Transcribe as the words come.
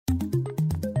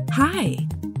Hi,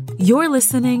 you're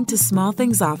listening to Small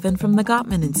Things Often from the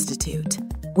Gottman Institute,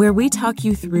 where we talk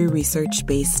you through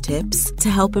research-based tips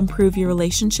to help improve your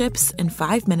relationships in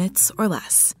 5 minutes or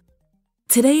less.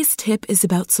 Today's tip is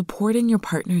about supporting your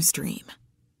partner's dream.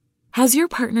 Has your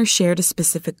partner shared a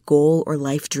specific goal or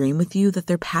life dream with you that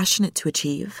they're passionate to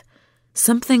achieve?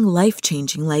 Something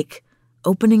life-changing like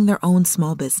opening their own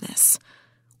small business,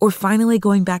 or finally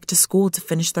going back to school to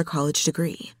finish their college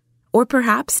degree, or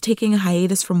perhaps taking a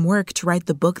hiatus from work to write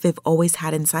the book they've always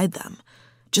had inside them,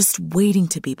 just waiting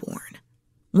to be born.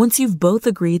 Once you've both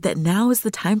agreed that now is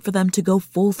the time for them to go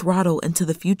full throttle into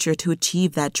the future to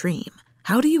achieve that dream,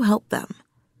 how do you help them?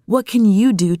 What can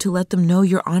you do to let them know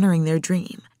you're honoring their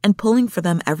dream and pulling for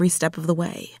them every step of the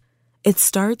way? It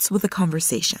starts with a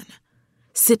conversation.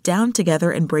 Sit down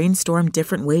together and brainstorm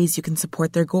different ways you can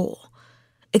support their goal.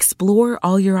 Explore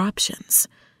all your options.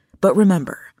 But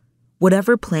remember,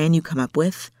 whatever plan you come up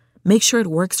with, make sure it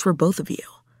works for both of you.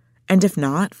 And if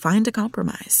not, find a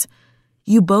compromise.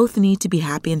 You both need to be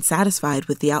happy and satisfied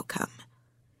with the outcome.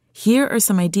 Here are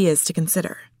some ideas to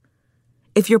consider.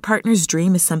 If your partner's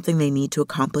dream is something they need to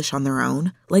accomplish on their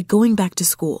own, like going back to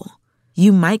school,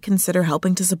 you might consider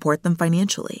helping to support them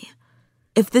financially.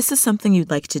 If this is something you'd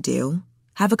like to do,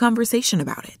 have a conversation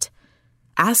about it.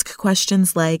 Ask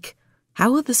questions like,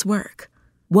 how will this work?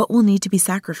 What will need to be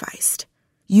sacrificed?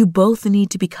 You both need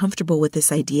to be comfortable with this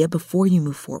idea before you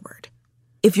move forward.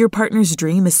 If your partner's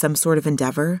dream is some sort of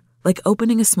endeavor, like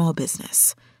opening a small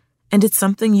business, and it's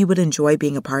something you would enjoy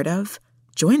being a part of,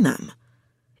 join them.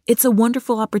 It's a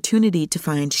wonderful opportunity to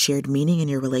find shared meaning in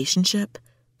your relationship,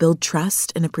 build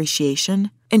trust and appreciation,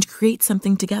 and create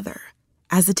something together,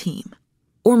 as a team.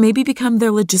 Or maybe become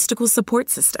their logistical support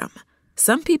system.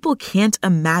 Some people can't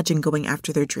imagine going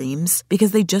after their dreams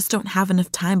because they just don't have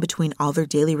enough time between all their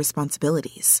daily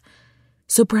responsibilities.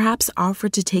 So perhaps offer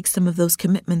to take some of those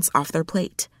commitments off their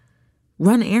plate.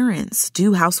 Run errands,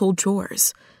 do household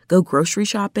chores, go grocery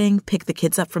shopping, pick the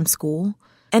kids up from school.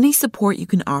 Any support you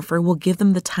can offer will give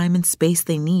them the time and space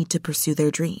they need to pursue their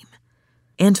dream.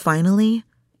 And finally,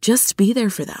 just be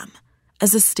there for them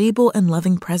as a stable and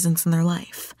loving presence in their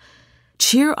life.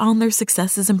 Cheer on their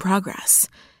successes and progress,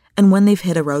 and when they've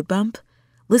hit a road bump,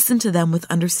 listen to them with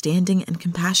understanding and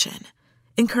compassion.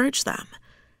 Encourage them.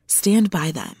 Stand by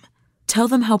them. Tell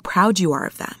them how proud you are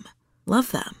of them.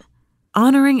 Love them.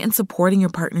 Honoring and supporting your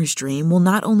partner's dream will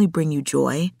not only bring you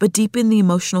joy, but deepen the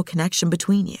emotional connection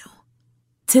between you.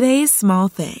 Today's small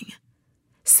thing.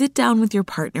 Sit down with your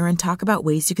partner and talk about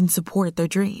ways you can support their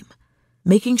dream,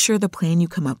 making sure the plan you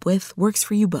come up with works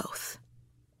for you both.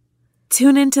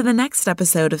 Tune in to the next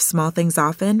episode of Small Things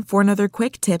Often for another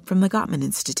quick tip from the Gottman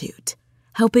Institute,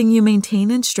 helping you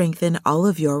maintain and strengthen all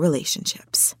of your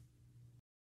relationships.